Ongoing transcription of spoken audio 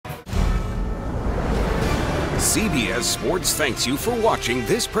CBS Sports thanks you for watching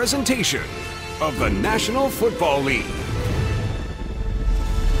this presentation of the National Football League.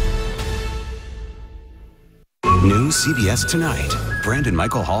 New CBS Tonight. Brandon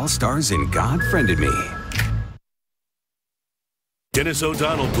Michael Hall stars in God Friended Me. Dennis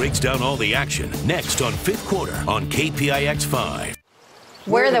O'Donnell breaks down all the action next on Fifth Quarter on KPIX-5.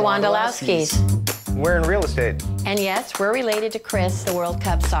 We're the Wondolowskis. We're in real estate. And yes, we're related to Chris, the World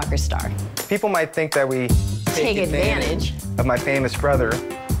Cup soccer star. People might think that we Take advantage of my famous brother.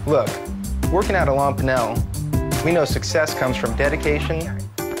 Look, working at Alon Pinnell, we know success comes from dedication,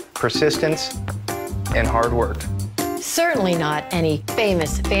 persistence, and hard work. Certainly not any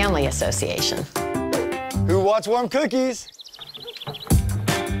famous family association. Who wants warm cookies?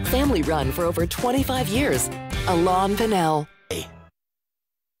 Family run for over 25 years. Alon Pinnell.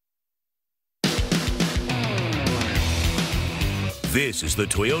 This is the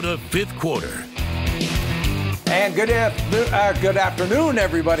Toyota Fifth Quarter. And good afternoon,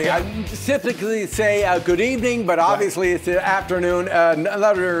 everybody. I typically say good evening, but obviously it's the afternoon.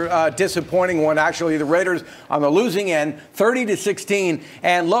 Another disappointing one, actually. The Raiders on the losing end, 30-16.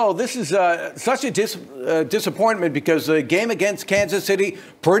 And, Lo, this is such a disappointment because the game against Kansas City,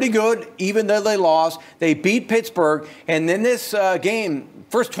 pretty good, even though they lost. They beat Pittsburgh. And in this game,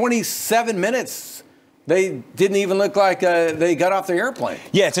 first 27 minutes, they didn't even look like they got off the airplane.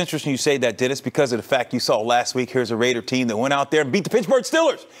 Yeah, it's interesting you say that, Dennis, because of the fact you saw last week. Here's a Raider team that went out there and beat the Pittsburgh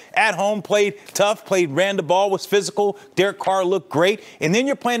Steelers. At home, played tough, ran the ball, was physical. Derek Carr looked great. And then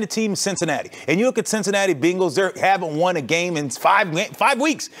you're playing the team in Cincinnati. And you look at Cincinnati Bengals, they haven't won a game in five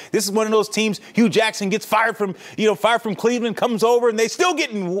weeks. This is one of those teams. Hugh Jackson gets fired from Cleveland, comes over, and they still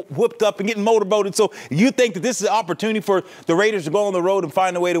getting whooped up and getting motorboated. So you think that this is an opportunity for the Raiders to go on the road and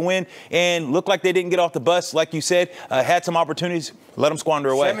find a way to win, and look like they didn't get off the bus, like you said, had some opportunities, let them squander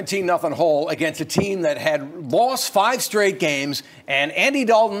away. 17-0 hole against a team that had lost 5 straight games, and Andy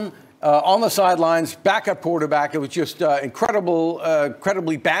Dalton on the sidelines, backup quarterback. It was just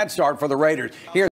incredibly bad start for the Raiders. Here.